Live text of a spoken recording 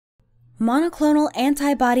Monoclonal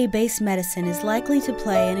antibody-based medicine is likely to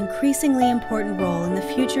play an increasingly important role in the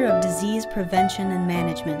future of disease prevention and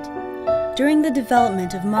management. During the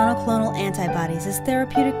development of monoclonal antibodies as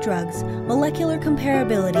therapeutic drugs, molecular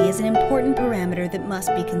comparability is an important parameter that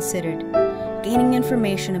must be considered. Gaining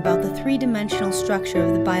information about the three-dimensional structure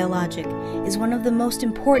of the biologic is one of the most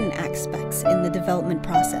important aspects in the development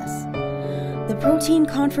process. The protein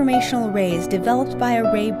conformational arrays developed by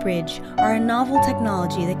ArrayBridge are a novel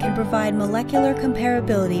technology that can provide molecular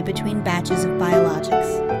comparability between batches of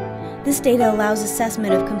biologics. This data allows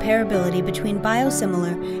assessment of comparability between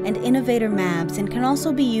biosimilar and innovator mAbs and can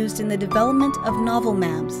also be used in the development of novel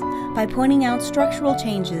mAbs by pointing out structural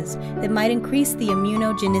changes that might increase the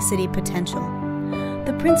immunogenicity potential.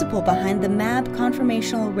 The principle behind the mAb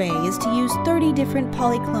conformational array is to use 30 different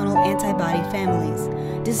polyclonal antibody families,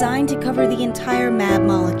 designed to cover the entire mAb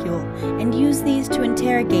molecule, and use these to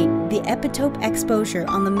interrogate the epitope exposure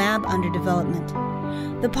on the mAb under development.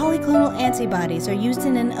 The polyclonal antibodies are used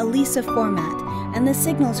in an ELISA format, and the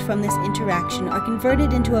signals from this interaction are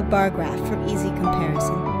converted into a bar graph for easy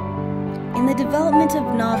comparison. In the development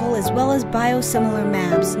of novel as well as biosimilar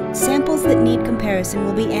mAbs, samples that need comparison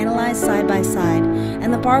will be analyzed side by side,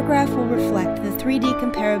 and the bar graph will reflect the 3D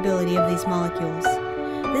comparability of these molecules.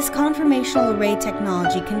 This conformational array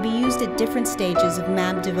technology can be used at different stages of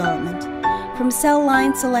mAb development, from cell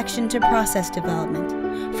line selection to process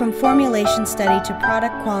development, from formulation study to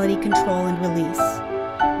product quality control and release.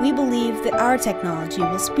 We believe that our technology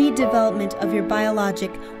will speed development of your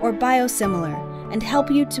biologic or biosimilar and help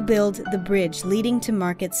you to build the bridge leading to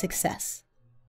market success.